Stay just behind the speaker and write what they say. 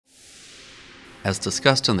As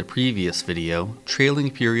discussed in the previous video, trailing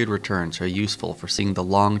period returns are useful for seeing the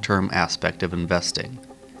long-term aspect of investing.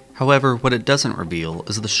 However, what it doesn't reveal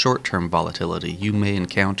is the short-term volatility you may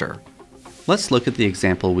encounter. Let's look at the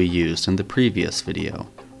example we used in the previous video,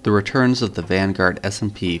 the returns of the Vanguard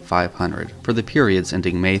S&P 500 for the periods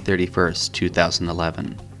ending May 31st,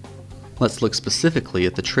 2011. Let's look specifically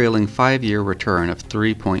at the trailing 5-year return of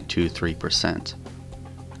 3.23%.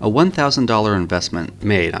 A $1,000 investment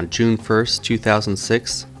made on June 1st,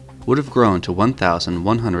 2006 would have grown to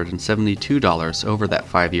 $1,172 over that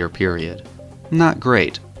 5-year period. Not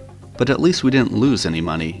great, but at least we didn't lose any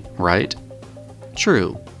money, right?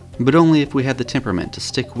 True, but only if we had the temperament to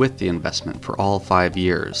stick with the investment for all 5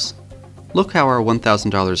 years. Look how our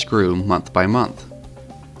 $1,000 grew month by month.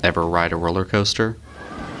 Ever ride a roller coaster?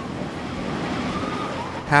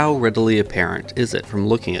 How readily apparent is it from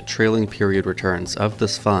looking at trailing period returns of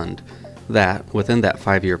this fund that, within that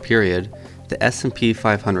 5-year period, the S&P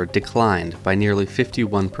 500 declined by nearly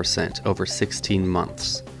 51% over 16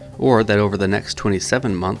 months, or that over the next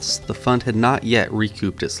 27 months the fund had not yet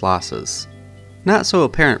recouped its losses. Not so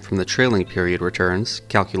apparent from the trailing period returns,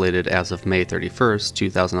 calculated as of May 31st,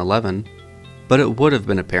 2011, but it would have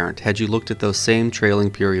been apparent had you looked at those same trailing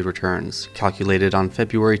period returns, calculated on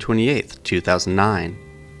February 28th, 2009.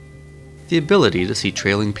 The ability to see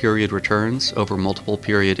trailing period returns over multiple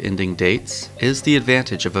period ending dates is the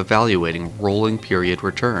advantage of evaluating rolling period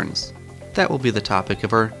returns. That will be the topic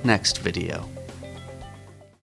of our next video.